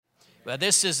But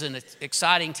this is an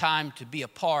exciting time to be a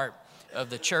part of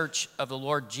the Church of the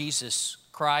Lord Jesus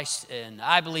Christ, and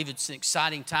I believe it's an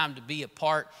exciting time to be a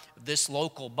part of this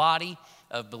local body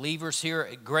of believers here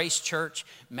at Grace Church.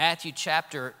 Matthew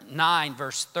chapter 9,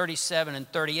 verse 37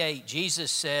 and 38,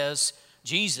 Jesus says,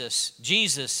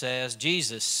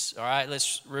 all right,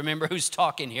 let's remember who's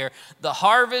talking here. The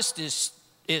harvest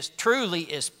is truly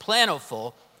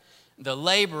plentiful, the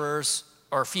laborers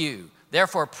are few.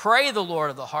 Therefore, pray the Lord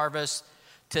of the harvest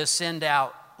to send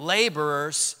out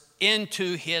laborers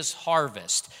into his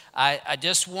harvest. I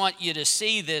just want you to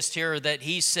see this here, that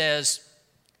he says,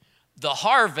 the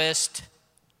harvest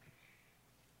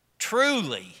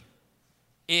truly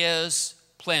is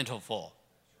plentiful.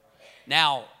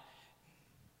 Now,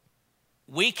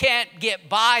 we can't get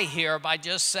by here by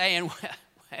just saying,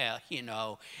 well, you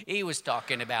know, he was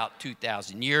talking about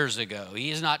 2,000 years ago.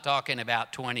 He's not talking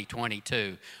about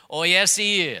 2022. Oh, yes,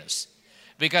 he is.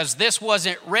 Because this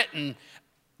wasn't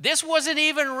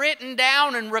even written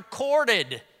down and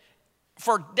recorded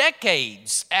for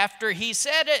decades after he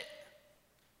said it.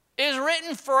 It was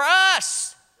written for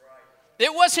us.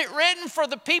 It wasn't written for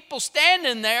the people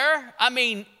standing there. I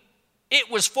mean, it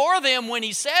was for them when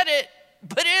he said it,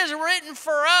 but it is written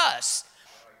for us.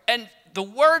 And the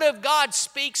Word of God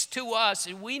speaks to us,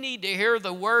 and we need to hear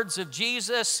the words of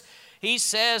Jesus. He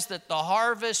says that the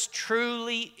harvest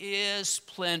truly is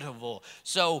plentiful.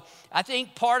 So I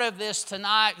think part of this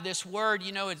tonight, this word,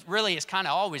 you know, it really is kind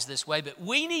of always this way, but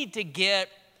we need to get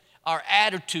our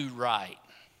attitude right.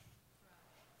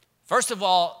 First of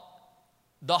all,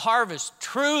 the harvest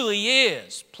truly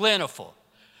is plentiful.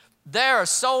 There are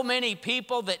so many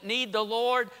people that need the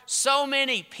Lord, so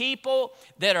many people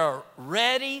that are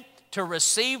ready to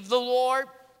receive the Lord.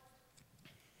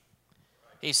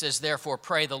 He says, therefore,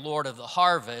 pray the Lord of the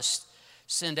harvest,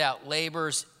 send out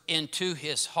laborers into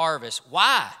his harvest.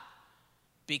 Why?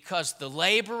 Because the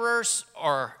laborers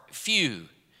are few.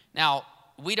 Now,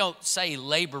 we don't say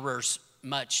laborers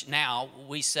much now.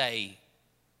 We say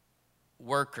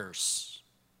workers.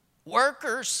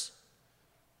 Workers.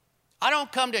 I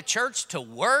don't come to church to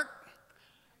work.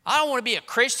 I don't want to be a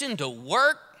Christian to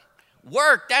work.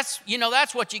 Work, that's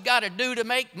what you got to do to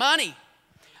make money.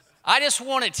 I just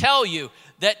want to tell you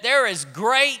that there is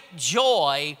great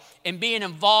joy in being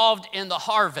involved in the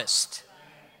harvest.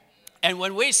 And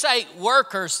when we say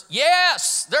workers,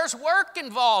 yes, there's work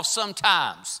involved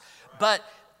sometimes. But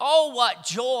oh, what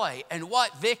joy and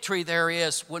what victory there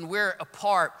is when we're a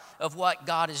part of what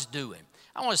God is doing.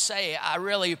 I want to say I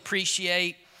really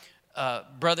appreciate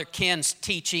Brother Ken's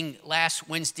teaching last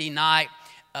Wednesday night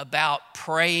about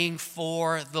praying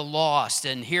for the lost.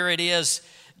 And here it is.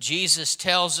 Jesus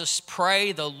tells us,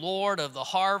 pray the Lord of the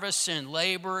harvest and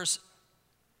laborers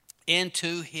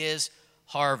into his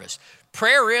harvest.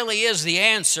 Prayer really is the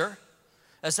answer,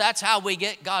 as that's how we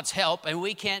get God's help, and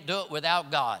we can't do it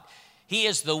without God. He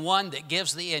is the one that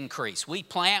gives the increase. We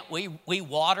plant, we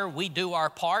water, we do our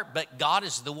part, but God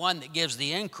is the one that gives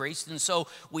the increase, and so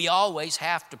we always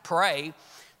have to pray.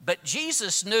 But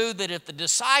Jesus knew that if the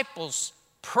disciples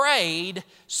prayed,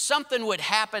 something would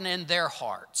happen in their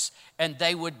hearts and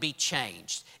they would be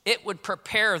changed. It would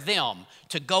prepare them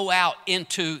to go out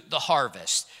into the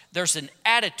harvest. There's an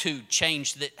attitude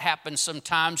change that happens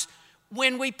sometimes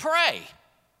when we pray.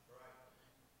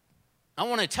 I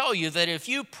want to tell you that if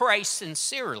you pray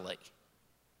sincerely,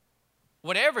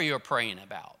 whatever you're praying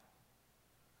about,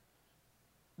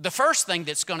 the first thing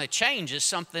that's going to change is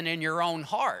something in your own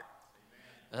heart.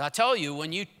 I tell you,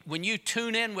 when you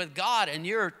tune in with God and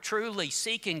you're truly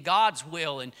seeking God's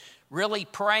will and really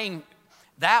praying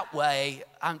that way,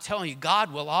 I'm telling you,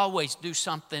 God will always do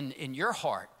something in your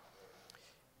heart.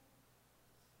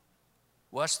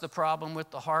 What's the problem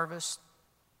with the harvest?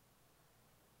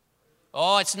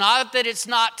 Oh, it's not that it's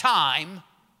not time.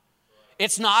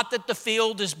 It's not that the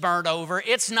field is burnt over.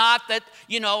 It's not that,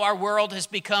 our world has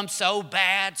become so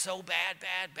bad.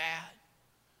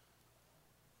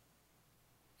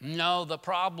 No, the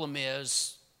problem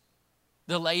is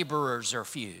the laborers are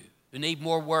few. We need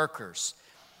more workers.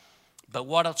 But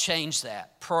what'll change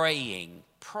that? Praying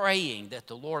that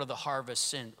the Lord of the harvest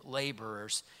send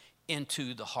laborers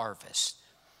into the harvest.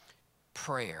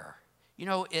 Prayer.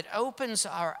 It opens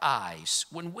our eyes.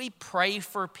 When we pray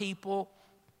for people,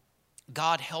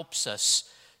 God helps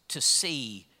us to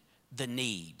see the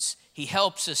needs. He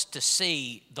helps us to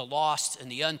see the lost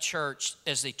and the unchurched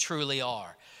as they truly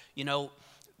are.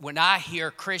 When I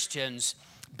hear Christians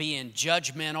being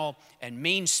judgmental and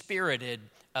mean-spirited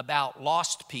about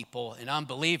lost people and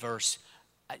unbelievers,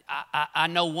 I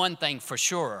know one thing for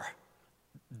sure.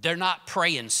 They're not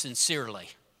praying sincerely.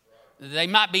 They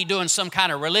might be doing some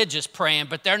kind of religious praying,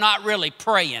 but they're not really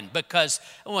praying, because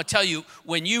I want to tell you,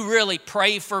 when you really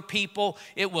pray for people,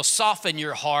 it will soften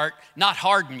your heart, not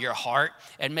harden your heart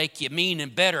and make you mean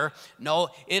and bitter. No,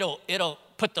 it'll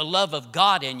put the love of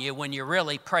God in you when you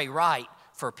really pray right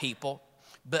for people.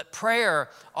 But prayer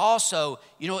also,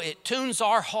 it tunes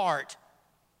our heart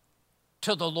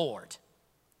to the Lord.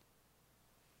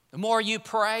 The more you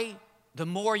pray, the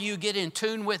more you get in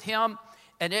tune with Him,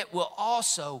 and it will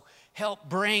also help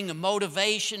bring a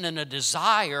motivation and a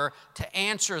desire to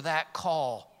answer that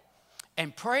call.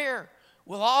 And prayer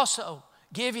will also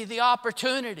give you the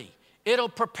opportunity. It'll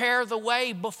prepare the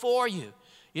way before you.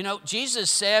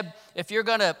 Jesus said, if you're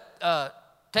going to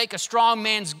take a strong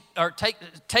man's, or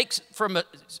take from a,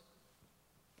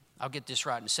 I'll get this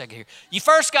right in a second here. You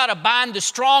first got to bind the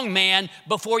strong man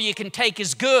before you can take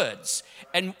his goods.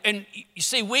 And you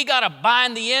see, we got to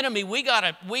bind the enemy. We got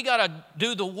to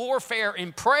do the warfare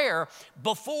in prayer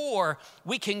before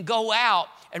we can go out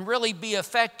and really be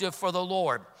effective for the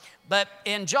Lord. But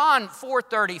in John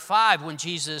 4:35, when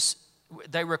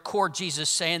they record Jesus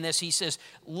saying this, he says,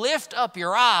 "Lift up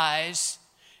your eyes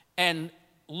and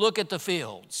look at the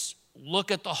fields, look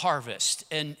at the harvest."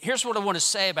 And here's what I want to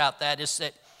say about that is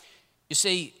that, you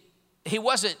see, he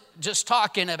wasn't just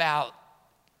talking about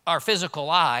our physical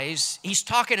eyes. He's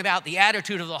talking about the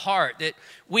attitude of the heart, that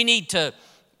we need to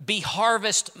be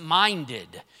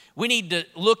harvest-minded. We need to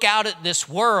look out at this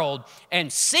world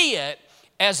and see it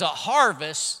as a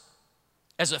harvest,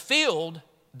 as a field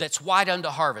that's white unto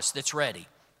harvest, that's ready.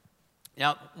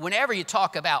 Now, whenever you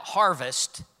talk about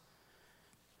harvest,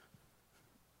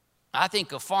 I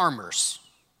think of farmers.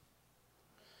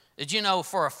 Did you know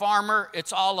for a farmer,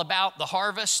 it's all about the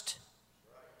harvest?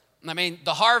 I mean,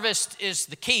 the harvest is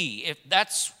the key. If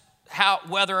that's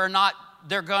whether or not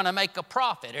they're going to make a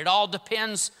profit. It all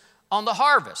depends on the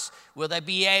harvest. Will they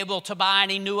be able to buy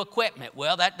any new equipment?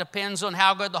 Well, that depends on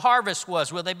how good the harvest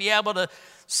was. Will they be able to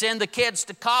send the kids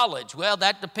to college? Well,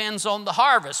 that depends on the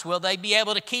harvest. Will they be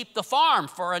able to keep the farm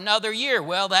for another year?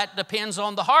 Well, that depends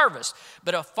on the harvest.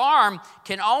 But a farm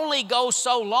can only go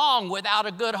so long without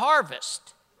a good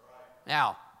harvest.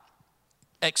 Now,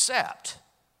 except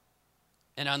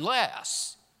and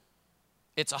unless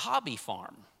it's a hobby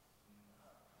farm.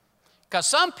 Because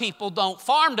some people don't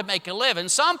farm to make a living.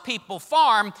 Some people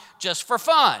farm just for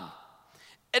fun.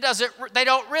 They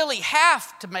don't really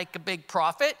have to make a big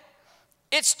profit.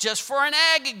 It's just for an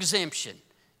ag exemption.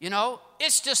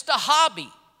 It's just a hobby.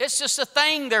 It's just a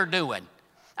thing they're doing.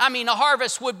 I mean, a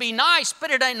harvest would be nice,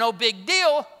 but it ain't no big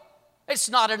deal. It's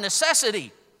not a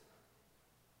necessity.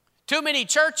 Too many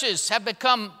churches have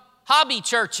become hobby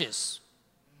churches.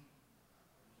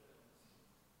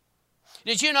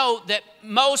 Did you know that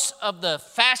most of the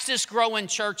fastest growing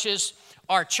churches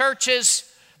are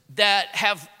churches that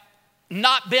have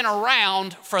not been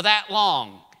around for that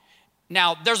long?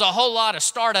 Now, there's a whole lot of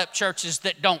startup churches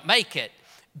that don't make it,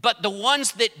 but the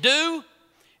ones that do,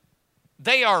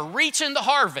 they are reaching the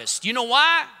harvest. You know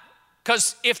why?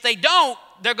 Because if they don't,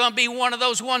 they're going to be one of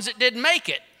those ones that didn't make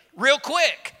it real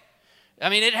quick. I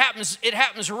mean, it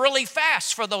happens really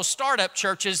fast for those startup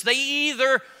churches. They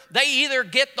either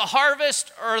get the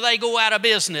harvest or they go out of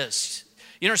business.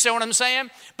 You understand what I'm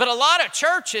saying? But a lot of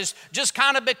churches just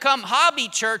kind of become hobby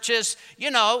churches.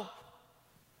 We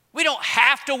don't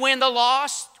have to win the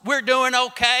lost. We're doing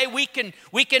okay. We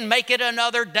can make it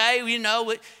another day.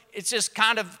 It's just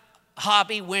kind of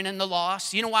hobby winning the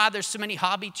lost. You know why there's so many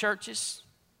hobby churches?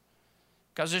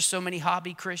 Because there's so many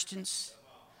hobby Christians.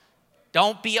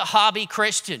 Don't be a hobby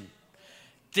Christian.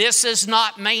 This is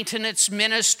not maintenance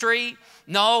ministry.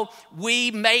 No,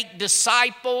 we make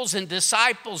disciples and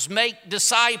disciples make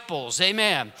disciples.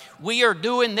 Amen. We are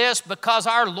doing this because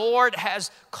our Lord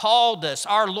has called us.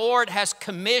 Our Lord has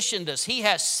commissioned us. He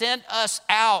has sent us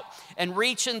out, and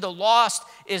reaching the lost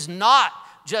is not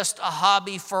just a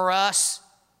hobby for us.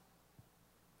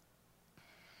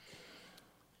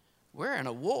 We're in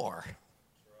a war.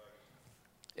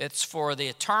 It's for the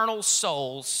eternal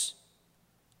souls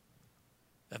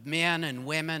of men and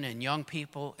women and young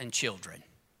people and children.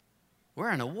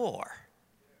 We're in a war.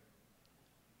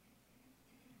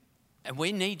 And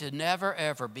we need to never,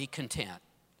 ever be content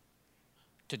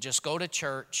to just go to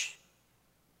church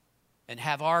and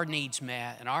have our needs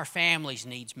met and our family's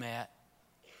needs met,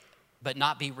 but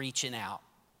not be reaching out.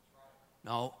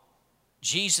 No.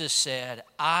 Jesus said,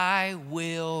 "I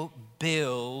will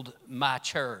build my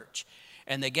church,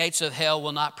 and the gates of hell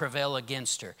will not prevail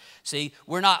against her." See,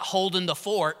 we're not holding the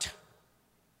fort.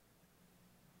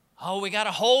 Oh, we got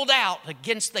to hold out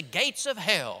against the gates of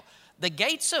hell. The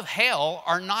gates of hell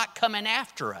are not coming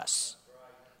after us.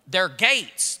 They're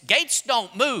gates. Gates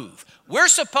don't move. We're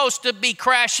supposed to be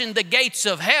crashing the gates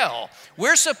of hell.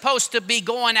 We're supposed to be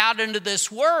going out into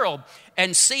this world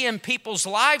and seeing people's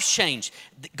lives change.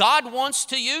 God wants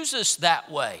to use us that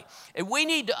way. And we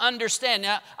need to understand.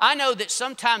 Now, I know that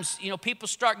sometimes, people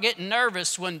start getting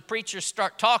nervous when preachers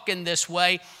start talking this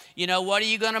way. What are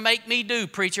you going to make me do,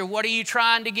 preacher? What are you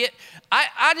trying to get?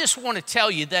 I just want to tell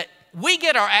you that we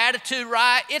get our attitude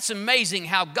right. It's amazing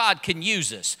how God can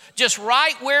use us. Just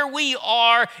right where we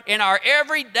are in our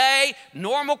everyday,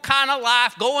 normal kind of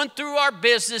life, going through our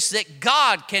business, that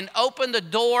God can open the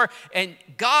door and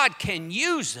God can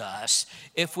use us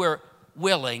if we're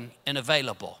willing and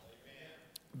available.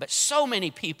 But so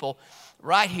many people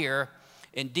right here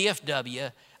in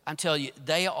DFW, I'm telling you,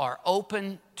 they are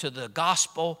open to the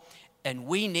gospel, and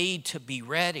we need to be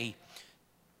ready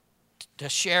to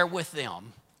share with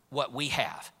them what we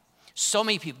have. So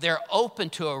many people, they're open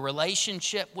to a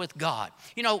relationship with God.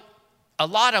 A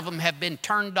lot of them have been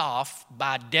turned off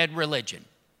by dead religion.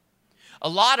 A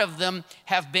lot of them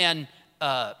have been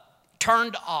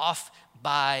turned off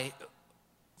by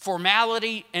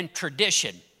formality and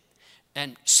tradition.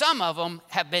 And some of them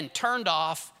have been turned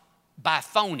off by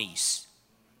phonies.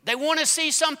 They want to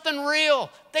see something real.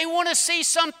 They want to see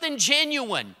something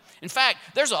genuine. In fact,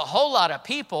 there's a whole lot of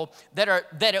people that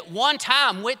at one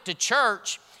time went to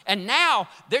church, and now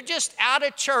they're just out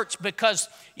of church because,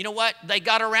 they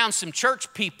got around some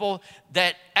church people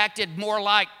that acted more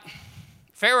like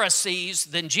Pharisees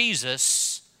than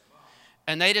Jesus,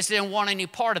 and they just didn't want any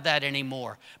part of that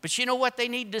anymore. But you know what they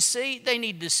need to see? They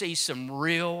need to see some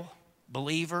real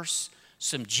believers,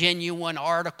 some genuine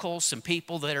articles, some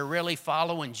people that are really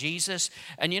following Jesus.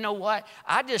 And you know what?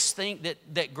 I just think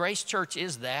that Grace Church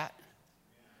is that.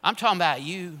 I'm talking about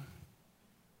you.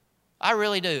 I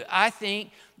really do. I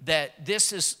think that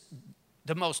this is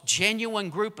the most genuine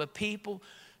group of people,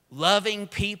 loving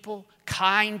people,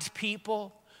 kind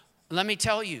people. Let me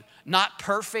tell you, not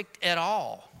perfect at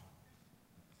all.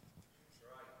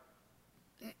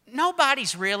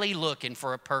 Nobody's really looking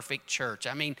for a perfect church.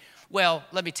 Let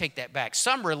me take that back.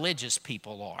 Some religious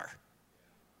people are.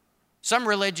 Some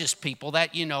religious people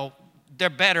that, they're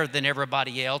better than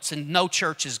everybody else, and no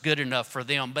church is good enough for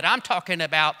them. But I'm talking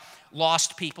about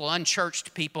lost people,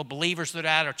 unchurched people, believers that are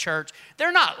out of church.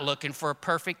 They're not looking for a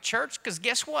perfect church because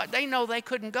guess what? They know they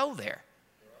couldn't go there.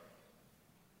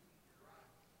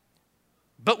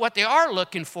 But what they are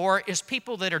looking for is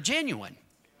people that are genuine,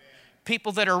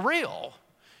 people that are real,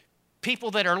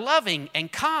 people that are loving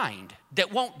and kind,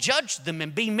 that won't judge them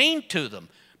and be mean to them,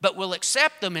 but will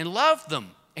accept them and love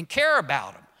them and care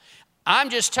about them.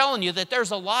 I'm just telling you that there's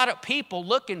a lot of people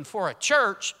looking for a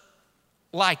church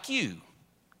like you.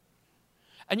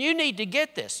 And you need to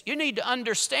get this. You need to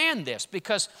understand this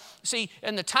because, see,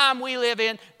 in the time we live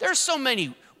in, there's so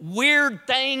many weird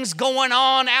things going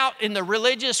on out in the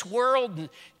religious world, and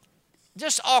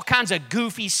just all kinds of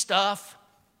goofy stuff.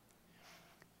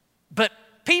 But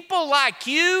people like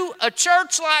you, a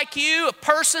church like you, a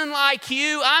person like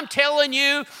you, I'm telling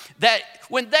you that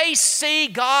when they see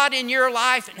God in your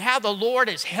life and how the Lord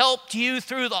has helped you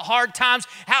through the hard times,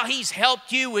 how He's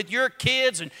helped you with your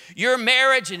kids and your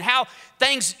marriage and how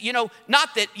things,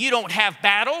 not that you don't have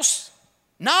battles.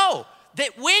 No,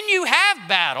 that when you have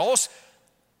battles,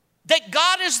 that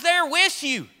God is there with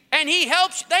you and He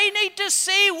helps. They need to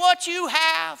see what you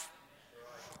have.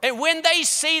 And when they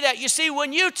see that, you see,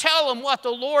 when you tell them what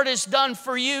the Lord has done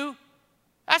for you,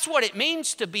 that's what it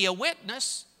means to be a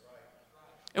witness.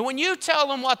 And when you tell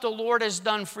them what the Lord has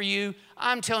done for you,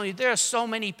 I'm telling you, there are so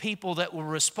many people that will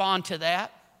respond to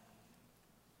that.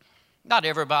 Not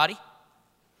everybody,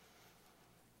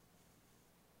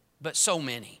 but so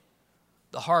many.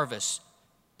 The harvest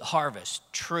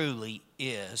truly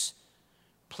is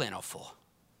plentiful.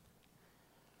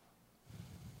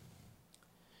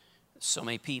 So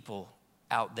many people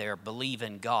out there believe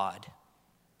in God,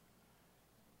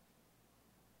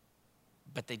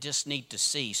 but they just need to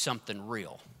see something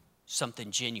real, something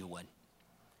genuine.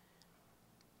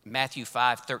 Matthew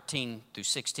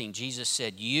 5:13-16, Jesus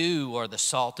said, "You are the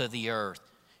salt of the earth.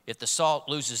 If the salt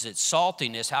loses its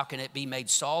saltiness, how can it be made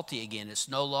salty again? It's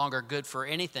no longer good for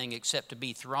anything except to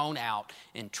be thrown out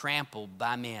and trampled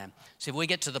by men." See, if we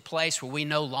get to the place where we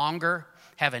no longer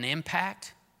have an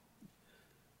impact,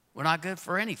 we're not good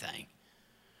for anything.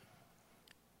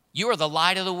 You are the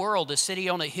light of the world. A city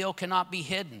on a hill cannot be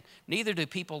hidden. Neither do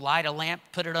people light a lamp,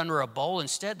 put it under a bowl.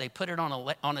 Instead, they put it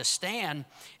on a stand,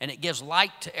 and it gives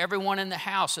light to everyone in the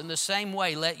house. In the same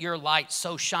way, let your light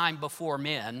so shine before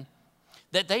men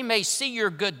that they may see your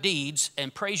good deeds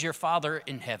and praise your Father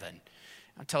in heaven.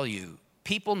 I tell you,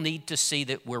 People need to see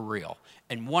that we're real.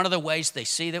 And one of the ways they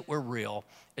see that we're real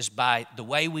is by the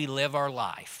way we live our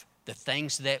life, the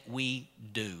things that we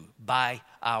do, by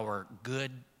our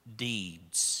good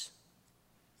deeds.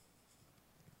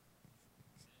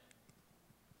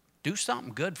 Do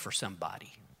something good for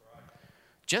somebody.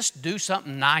 Just do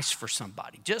something nice for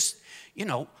somebody. Just,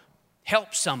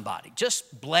 help somebody.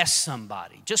 Just bless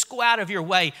somebody. Just go out of your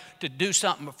way to do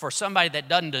something for somebody that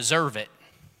doesn't deserve it.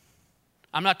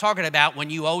 I'm not talking about when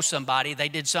you owe somebody, they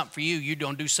did something for you, you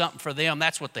don't do something for them.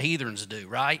 That's what the heathens do,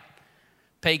 right?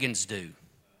 Pagans do.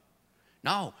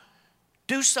 No,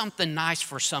 do something nice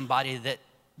for somebody that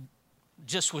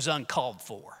just was uncalled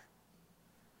for.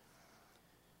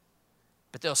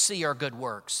 But they'll see our good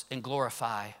works and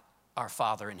glorify our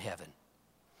Father in heaven.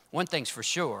 One thing's for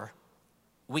sure,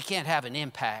 we can't have an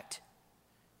impact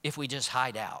if we just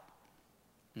hide out.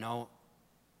 No,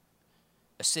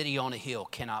 a city on a hill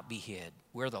cannot be hid.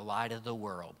 We're the light of the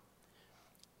world.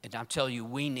 And I'm telling you,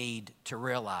 we need to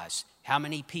realize how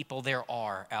many people there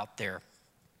are out there.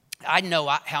 I know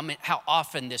how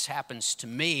often this happens to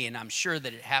me, and I'm sure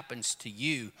that it happens to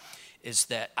you, is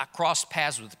that I cross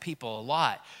paths with people a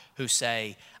lot who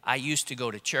say, I used to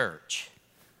go to church.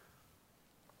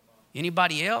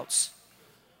 Anybody else?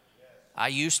 I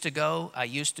used to go.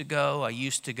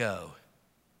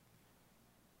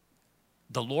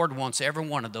 The Lord wants every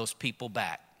one of those people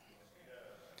back.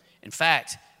 In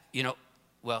fact,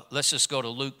 let's just go to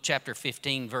Luke chapter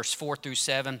 15, verse 4 through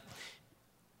 7.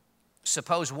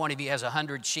 Suppose one of you has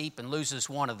 100 sheep and loses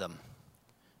one of them.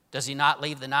 Does he not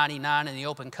leave the 99 in the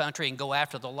open country and go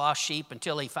after the lost sheep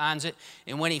until he finds it?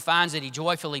 And when he finds it, he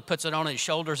joyfully puts it on his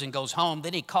shoulders and goes home.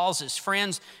 Then he calls his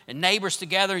friends and neighbors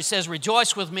together. He says,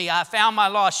 rejoice with me, I found my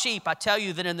lost sheep. I tell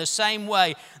you that in the same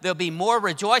way, there'll be more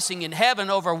rejoicing in heaven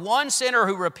over one sinner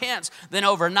who repents than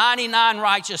over 99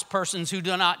 righteous persons who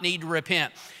do not need to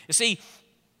repent. You see,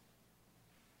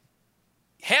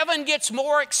 heaven gets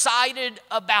more excited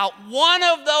about one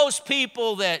of those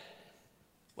people that,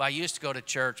 I used to go to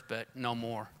church, but no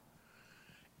more.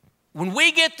 When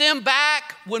we get them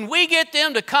back, when we get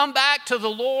them to come back to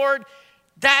the Lord,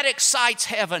 that excites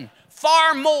heaven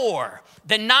far more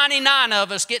than 99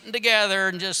 of us getting together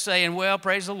and just saying, well,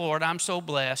 praise the Lord, I'm so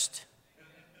blessed.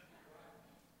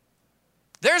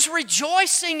 There's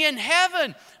rejoicing in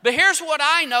heaven. But here's what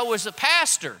I know as a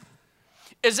pastor,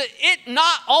 is that it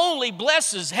not only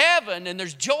blesses heaven and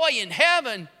there's joy in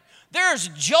heaven, there's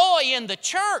joy in the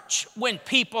church when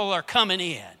people are coming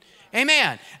in.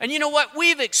 Amen. And you know what?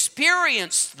 We've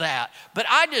experienced that. But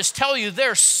I just tell you,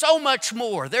 there's so much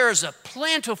more. There is a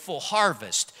plentiful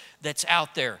harvest that's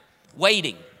out there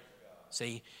waiting.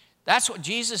 See, that's what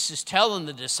Jesus is telling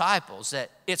the disciples, that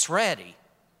it's ready.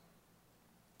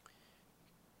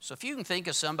 So if you can think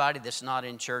of somebody that's not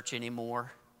in church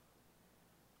anymore,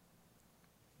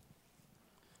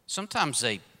 sometimes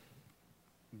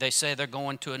they say they're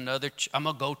going to another, I'm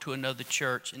going to go to another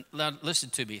church. And listen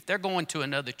to me, if they're going to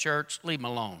another church, leave them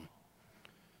alone.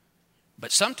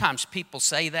 But sometimes people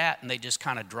say that and they just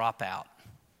kind of drop out.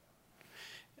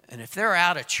 And if they're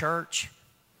out of church,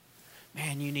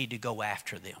 man, you need to go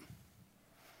after them.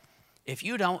 If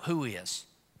you don't, who is?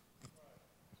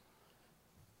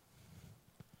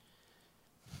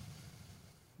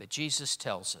 But Jesus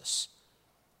tells us,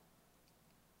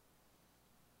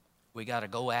 we got to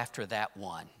go after that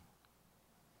one.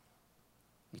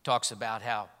 He talks about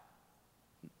how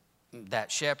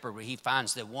that shepherd, when he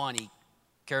finds the one, he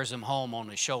carries him home on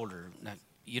his shoulder. Now,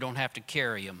 you don't have to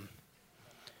carry him.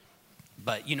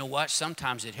 But you know what?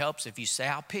 Sometimes it helps if you say,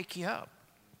 I'll pick you up.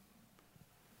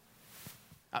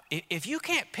 If you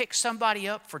can't pick somebody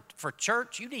up for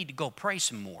church, you need to go pray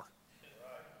some more.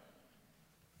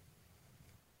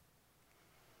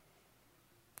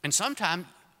 And sometimes,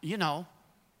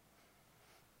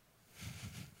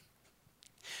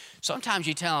 sometimes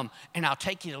you tell them, and I'll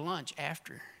take you to lunch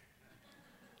after.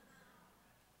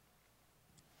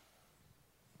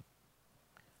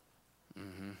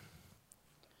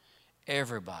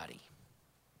 Everybody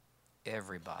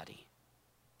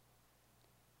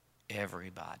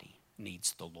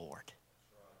needs the Lord.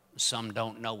 Some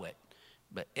don't know it,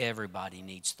 but everybody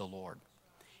needs the Lord.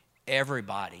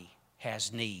 Everybody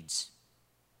has needs.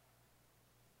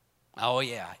 Oh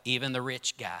yeah, even the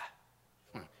rich guy.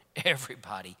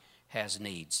 Everybody has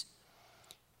needs.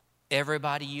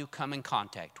 Everybody you come in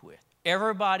contact with,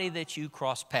 everybody that you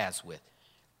cross paths with,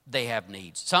 they have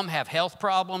needs. Some have health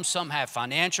problems, some have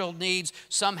financial needs,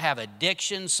 some have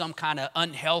addiction, some kind of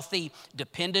unhealthy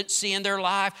dependency in their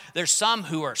life. There's some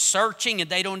who are searching and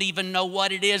they don't even know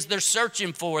what it is they're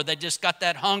searching for. They just got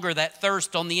that hunger, that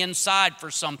thirst on the inside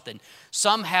for something.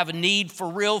 Some have a need for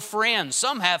real friends.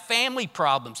 Some have family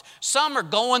problems. Some are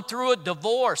going through a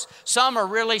divorce. Some are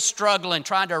really struggling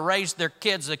trying to raise their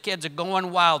kids. The kids are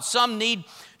going wild. Some need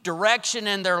direction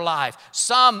in their life.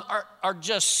 Some are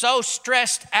just so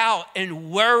stressed out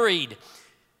and worried.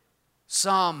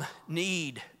 Some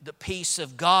need the peace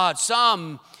of God.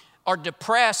 Some are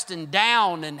depressed and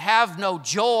down and have no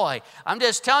joy. I'm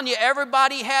just telling you,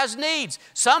 everybody has needs.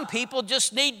 Some people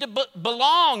just need to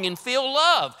belong and feel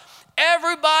love.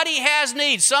 Everybody has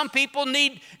needs. Some people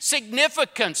need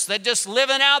significance. They're just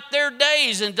living out their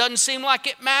days and it doesn't seem like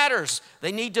it matters.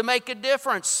 They need to make a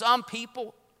difference. Some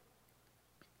people,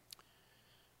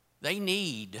 they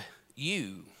need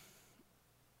you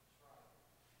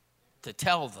to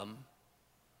tell them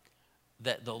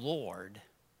that the Lord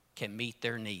can meet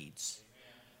their needs.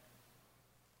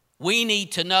 We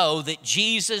need to know that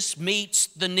Jesus meets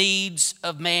the needs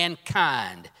of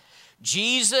mankind.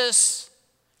 Jesus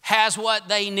has what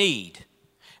they need.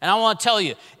 And I want to tell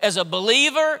you, as a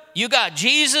believer, you got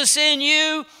Jesus in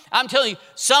you. I'm telling you,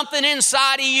 something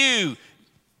inside of you,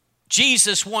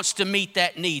 Jesus wants to meet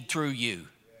that need through you.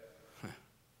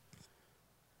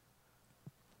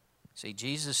 See,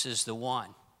 Jesus is the one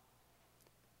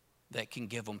that can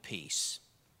give them peace,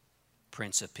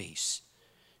 Prince of Peace.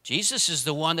 Jesus is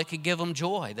the one that can give them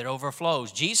joy that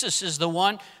overflows. Jesus is the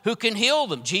one who can heal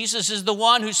them. Jesus is the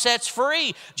one who sets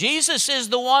free. Jesus is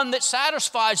the one that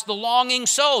satisfies the longing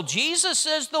soul. Jesus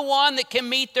is the one that can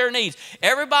meet their needs.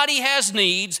 Everybody has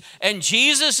needs, and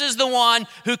Jesus is the one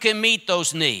who can meet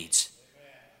those needs.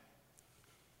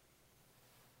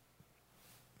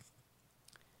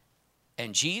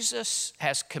 And Jesus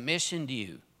has commissioned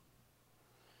you.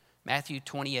 Matthew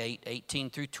 28,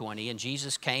 18 through 20. And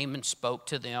Jesus came and spoke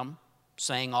to them,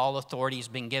 saying, all authority has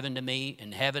been given to me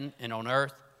in heaven and on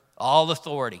earth. All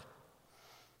authority.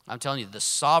 I'm telling you, the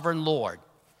sovereign Lord.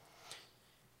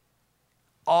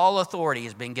 All authority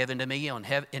has been given to me in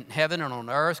heaven and on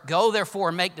earth. Go therefore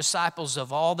and make disciples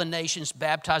of all the nations,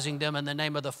 baptizing them in the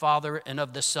name of the Father and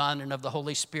of the Son and of the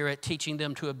Holy Spirit, teaching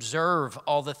them to observe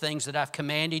all the things that I've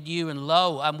commanded you. And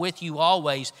lo, I'm with you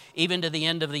always, even to the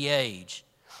end of the age.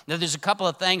 Now, there's a couple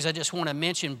of things I just want to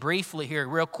mention briefly here,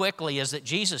 real quickly, is that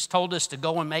Jesus told us to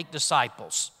go and make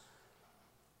disciples.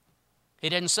 He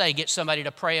didn't say get somebody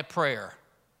to pray a prayer.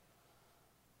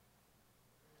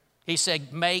 He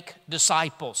said, make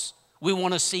disciples. We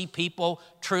want to see people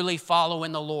truly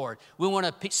following the Lord. We want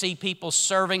to see people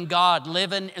serving God,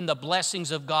 living in the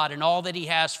blessings of God and all that He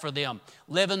has for them,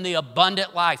 living the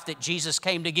abundant life that Jesus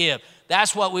came to give.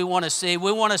 That's what we want to see.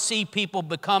 We want to see people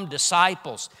become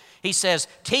disciples. He says,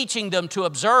 teaching them to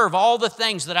observe all the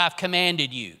things that I've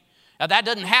commanded you. Now, that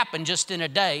doesn't happen just in a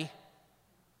day.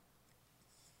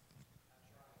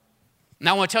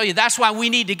 Now, I want to tell you, that's why we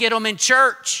need to get them in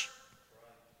church.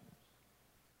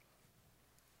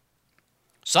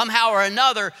 Somehow or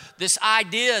another, this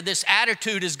idea, this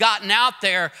attitude has gotten out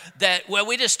there that, well,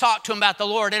 we just talk to them about the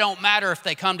Lord. It don't matter if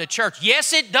they come to church.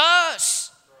 Yes, it does.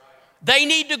 They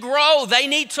need to grow. They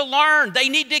need to learn. They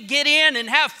need to get in and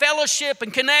have fellowship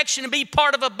and connection and be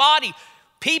part of a body.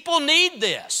 People need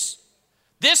this.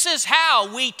 This is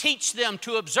how we teach them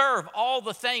to observe all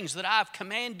the things that I've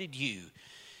commanded you,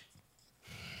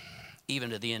 even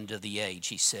to the end of the age,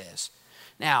 he says.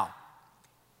 Now,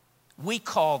 we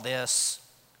call this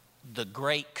the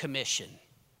Great Commission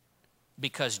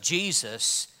because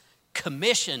Jesus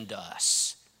commissioned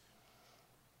us.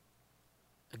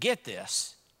 Get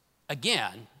this.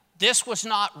 Again, this was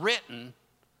not written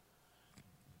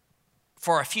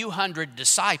for a few hundred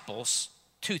disciples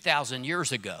 2,000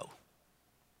 years ago.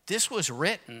 This was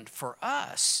written for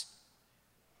us.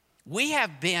 We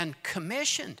have been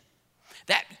commissioned.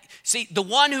 See, the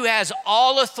one who has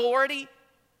all authority,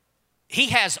 he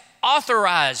has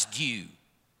authorized you.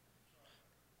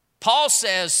 Paul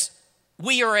says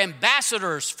we are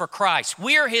ambassadors for Christ.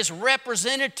 We are his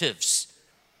representatives.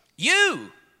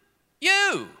 You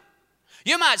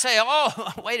might say,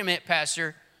 oh, wait a minute,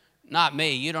 Pastor. Not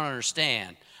me. You don't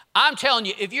understand. I'm telling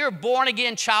you, if you're a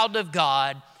born-again child of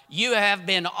God, you have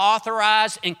been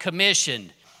authorized and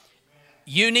commissioned.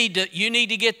 You need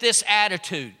to get this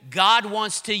attitude. God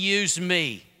wants to use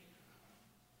me.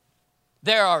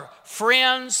 There are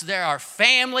friends, there are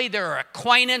family, there are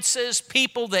acquaintances,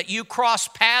 people that you cross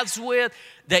paths with,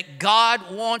 that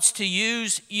God wants to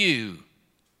use you.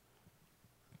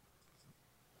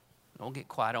 Don't get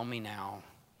quiet on me now.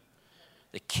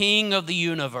 the King of the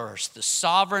universe, the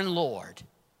sovereign Lord,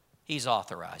 He's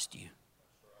authorized you.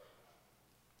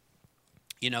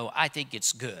 You know, I think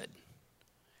it's good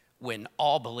when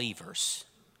all believers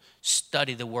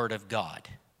study the Word of God.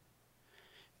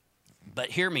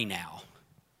 But hear me now.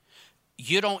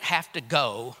 You don't have to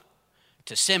go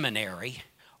to seminary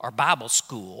or Bible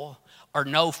school or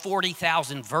know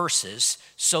 40,000 verses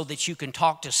so that you can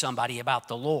talk to somebody about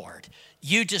the Lord.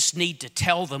 You just need to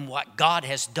tell them what God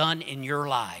has done in your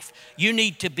life. You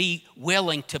need to be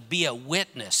willing to be a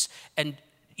witness. And,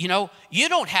 you know, you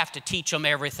don't have to teach them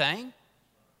everything.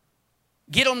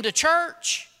 Get them to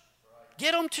church.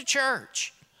 Get them to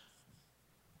church.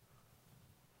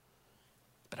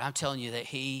 But I'm telling you that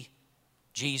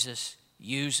Jesus,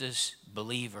 uses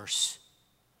believers.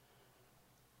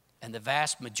 And the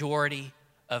vast majority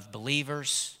of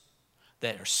believers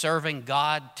that are serving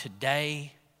God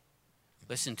today,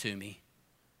 listen to me,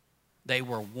 they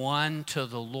were won to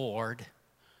the Lord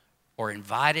or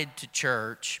invited to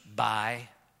church by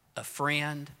a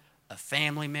friend, a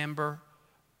family member,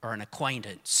 or an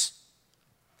acquaintance.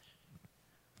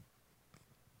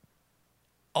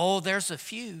 Oh, there's a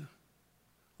few.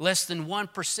 Less than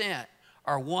 1%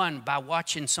 are won by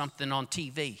watching something on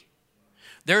TV.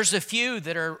 There's a few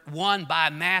that are won by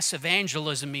a mass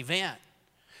evangelism event.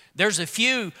 There's a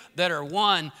few that are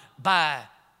won by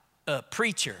a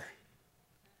preacher.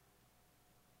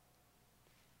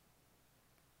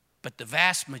 But the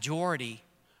vast majority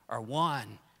are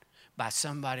won by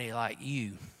somebody like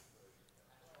you.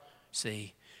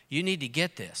 See, you need to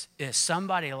get this. It's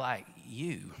somebody like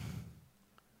you.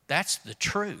 That's the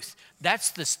truth.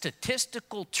 That's the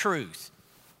statistical truth.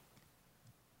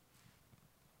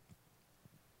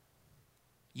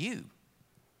 You.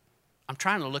 I'm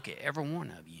trying to look at every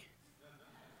one of you.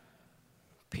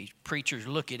 Preachers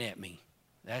looking at me.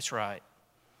 That's right.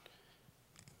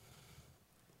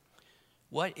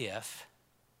 What if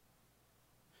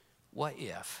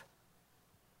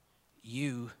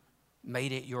you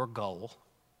made it your goal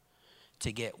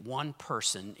to get one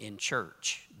person in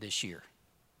church this year?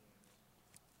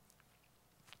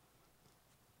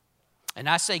 And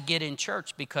I say get in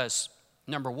church because,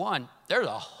 number one, there's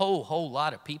a whole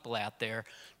lot of people out there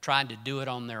trying to do it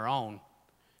on their own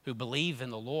who believe in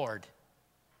the Lord.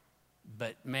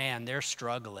 But man, they're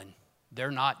struggling. They're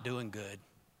not doing good.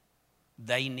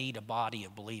 They need a body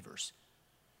of believers.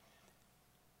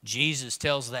 Jesus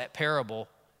tells that parable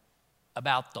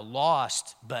about the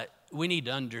lost, but we need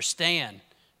to understand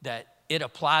that it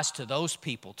applies to those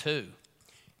people too.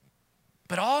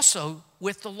 But also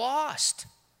with the lost,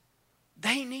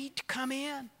 they need to come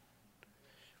in.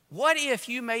 What if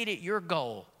you made it your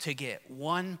goal to get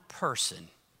one person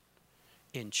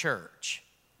in church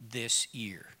this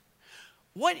year?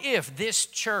 What if this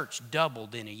church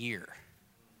doubled in a year?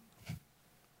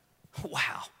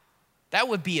 Wow, that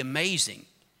would be amazing.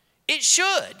 It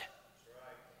should.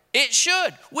 It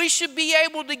should. We should be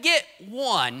able to get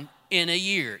one in a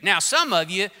year. Now, some of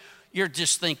you, you're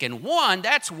just thinking one,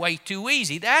 that's way too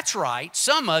easy. That's right.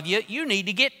 Some of you, you need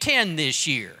to get 10 this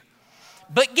year.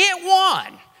 But get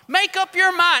one. Make up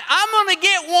your mind. I'm going to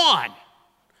get one.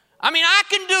 I mean, I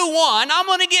can do one. I'm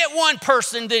going to get one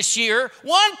person this year.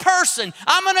 One person.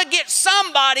 I'm going to get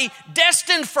somebody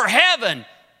destined for heaven.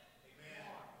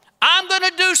 I'm going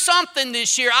to do something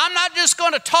this year. I'm not just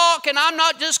going to talk and I'm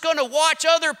not just going to watch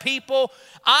other people.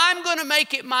 I'm going to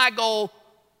make it my goal.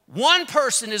 One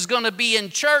person is going to be in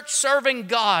church serving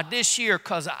God this year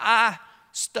because I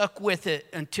stuck with it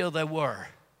until they were.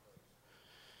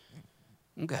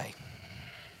 Okay.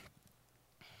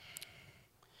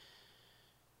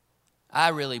 I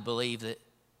really believe that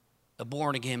a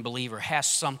born-again believer has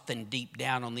something deep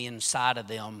down on the inside of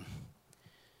them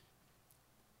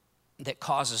that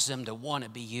causes them to want to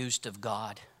be used of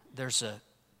God. There's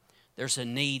a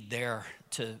need there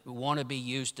to want to be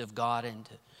used of God,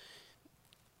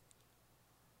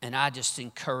 and I just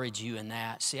encourage you in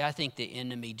that. See, I think the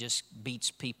enemy just beats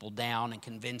people down and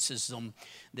convinces them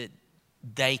that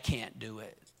they can't do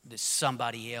it, that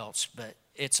somebody else, but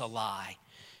it's a lie.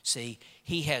 See,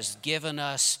 he has given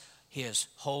us his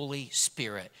Holy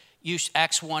Spirit.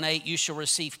 Acts 1:8, you shall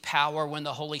receive power when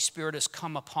the Holy Spirit has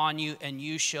come upon you, and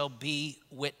you shall be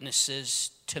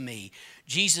witnesses to me.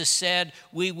 Jesus said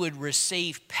we would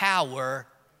receive power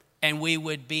and we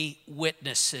would be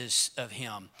witnesses of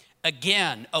him.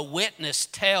 Again, a witness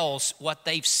tells what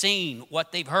they've seen,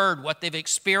 what they've heard, what they've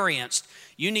experienced.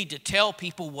 You need to tell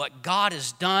people what God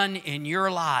has done in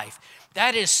your life.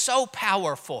 That is so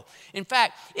powerful. In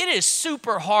fact, it is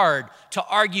super hard to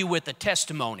argue with a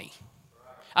testimony.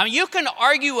 I mean, you can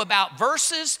argue about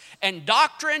verses and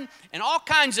doctrine and all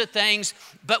kinds of things,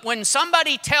 but when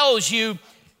somebody tells you,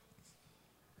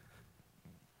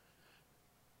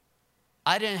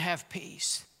 I didn't have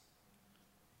peace,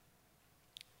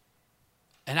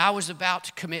 and I was about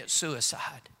to commit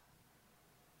suicide,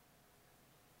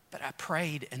 but I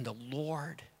prayed and the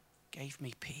Lord gave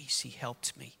me peace. He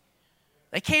helped me.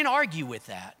 They can't argue with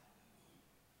that.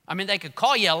 I mean, they could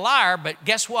call you a liar, but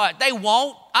guess what? They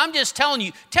won't. I'm just telling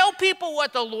you, tell people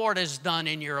what the Lord has done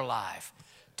in your life.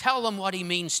 Tell them what he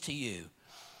means to you.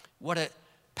 What a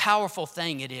powerful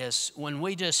thing it is when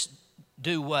we just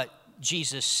do what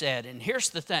Jesus said. And here's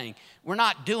the thing, we're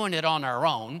not doing it on our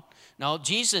own. No,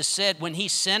 Jesus said when he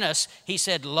sent us, he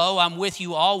said, lo, I'm with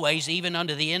you always, even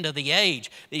unto the end of the age.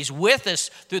 He's with us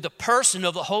through the person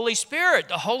of the Holy Spirit.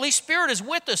 The Holy Spirit is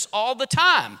with us all the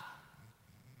time.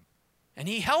 And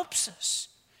he helps us.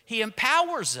 He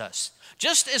empowers us.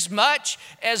 Just as much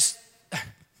as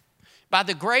by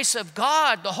the grace of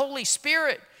God, the Holy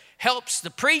Spirit helps the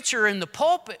preacher in the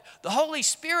pulpit. The Holy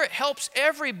Spirit helps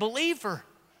every believer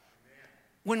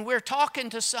when we're talking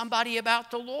to somebody about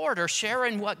the Lord or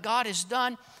sharing what God has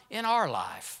done in our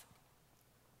life.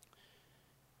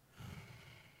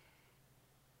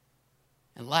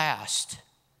 And last,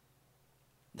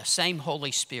 the same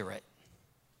Holy Spirit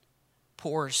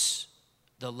pours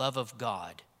the love of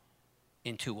God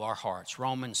into our hearts.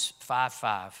 Romans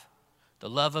 5:5. The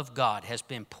love of God has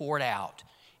been poured out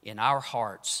in our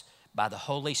hearts by the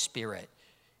Holy Spirit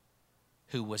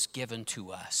who was given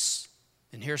to us.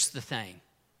 And here's the thing.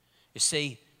 You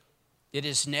see, it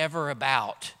is never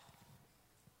about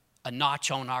a notch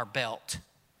on our belt.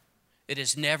 It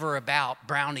is never about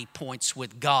brownie points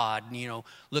with God.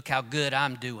 Look how good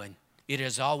I'm doing. It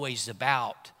is always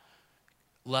about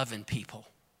loving people.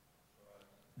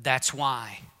 That's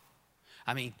why.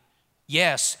 I mean,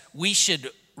 yes, we should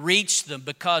reach them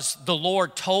because the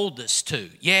Lord told us to.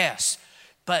 Yes,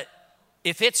 but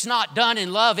if it's not done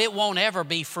in love, it won't ever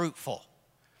be fruitful.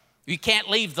 You can't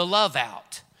leave the love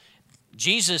out.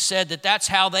 Jesus said that that's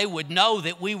how they would know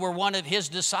that we were one of his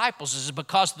disciples, is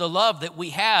because of the love that we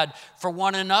had for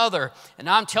one another. And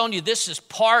I'm telling you, this is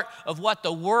part of what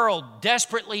the world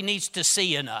desperately needs to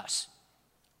see in us.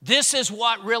 This is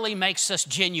what really makes us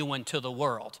genuine to the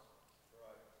world.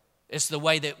 It's the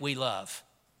way that we love.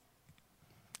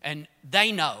 And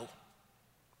they know.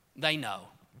 They know.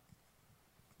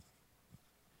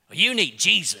 You need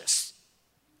Jesus.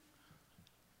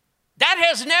 That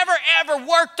has never, ever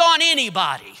worked on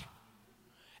anybody.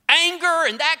 Anger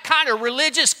and that kind of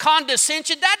religious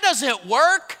condescension, that doesn't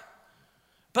work.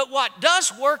 But what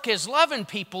does work is loving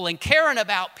people and caring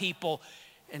about people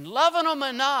and loving them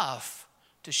enough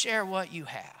to share what you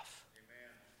have.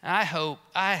 And I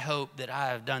hope that I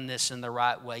have done this in the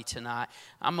right way tonight.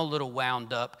 I'm a little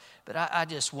wound up, but I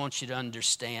just want you to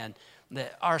understand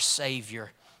that our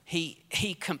Savior,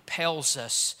 He compels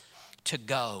us to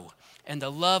go. And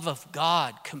the love of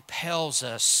God compels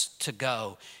us to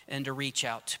go and to reach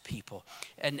out to people.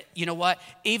 And you know what?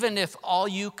 Even if all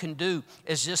you can do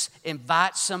is just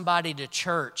invite somebody to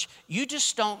church, you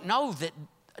just don't know that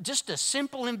just a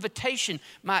simple invitation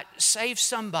might save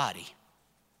somebody.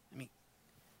 I mean,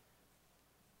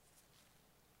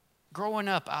 growing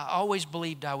up, I always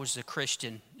believed I was a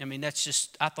Christian. I mean,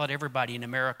 I thought everybody in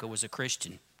America was a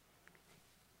Christian.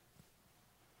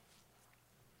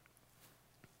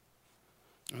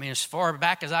 I mean, as far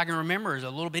back as I can remember as a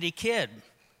little bitty kid,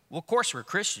 well, of course we're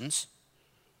Christians.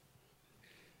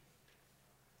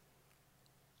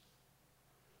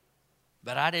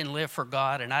 But I didn't live for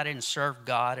God, and I didn't serve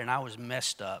God, and I was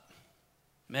messed up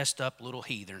little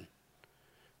heathen.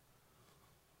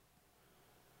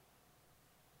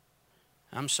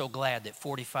 I'm so glad that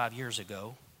 45 years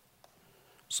ago,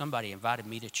 somebody invited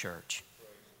me to church.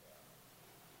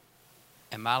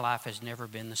 And my life has never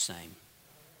been the same.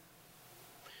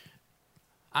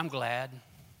 I'm glad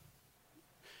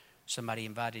somebody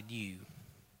invited you.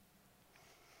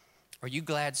 Are you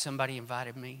glad somebody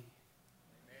invited me?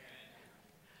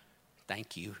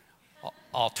 Thank you,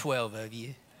 all 12 of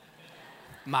you.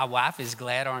 My wife is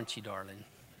glad, aren't you, darling?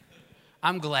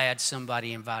 I'm glad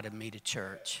somebody invited me to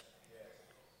church.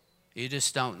 You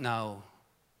just don't know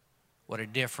what a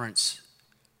difference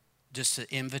just an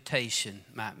invitation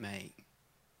might make.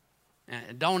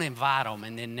 And don't invite them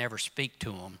and then never speak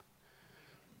to them.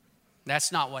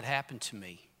 That's not what happened to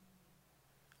me.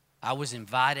 I was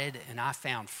invited and I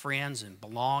found friends and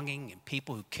belonging and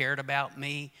people who cared about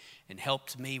me and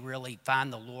helped me really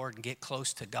find the Lord and get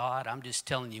close to God. I'm just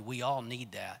telling you, we all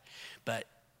need that. But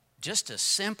just a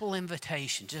simple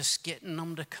invitation, just getting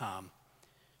them to come,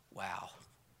 wow,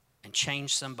 and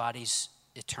change somebody's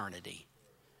eternity.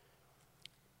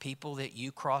 People that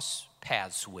you cross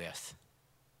paths with.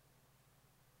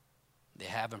 They're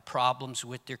having problems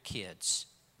with their kids.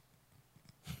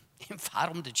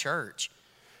 Invite them to church.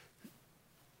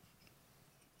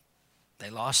 They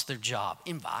lost their job.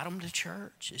 Invite them to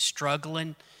church. They're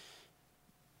struggling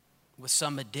with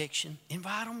some addiction.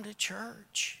 Invite them to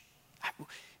church.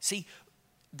 See,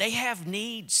 they have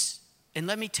needs. And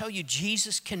let me tell you,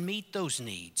 Jesus can meet those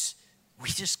needs. We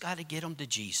just got to get them to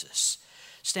Jesus.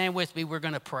 Stand with me. We're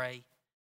going to pray.